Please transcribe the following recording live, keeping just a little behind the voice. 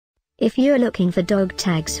If you're looking for dog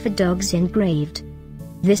tags for dogs engraved,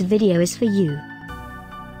 this video is for you.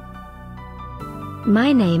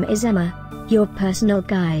 My name is Emma, your personal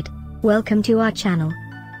guide. Welcome to our channel.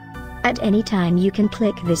 At any time you can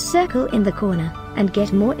click this circle in the corner, and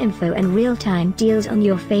get more info and real-time deals on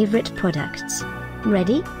your favorite products.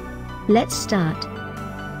 Ready? Let's start.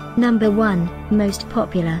 Number 1, Most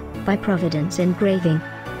Popular, by Providence Engraving.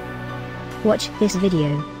 Watch this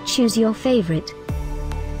video, choose your favorite.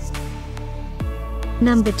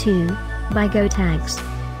 Number 2, by GoTags.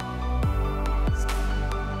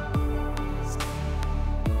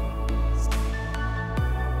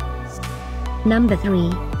 Number 3,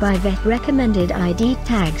 by Vet Recommended ID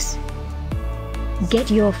Tags. Get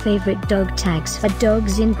your favorite dog tags for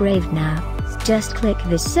dogs engraved now. Just click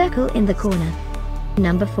this circle in the corner.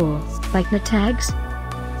 Number 4, by CNATTAGS.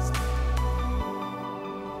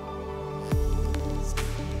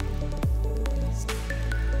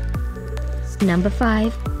 Number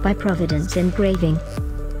 5, by Providence Engraving.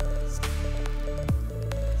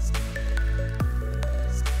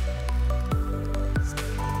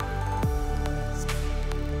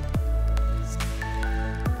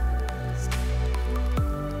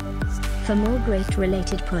 For more great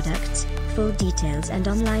related products, full details and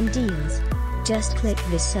online deals, just click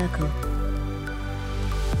this circle.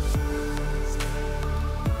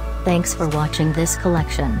 Thanks for watching this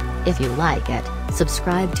collection. If you like it,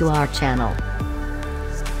 subscribe to our channel.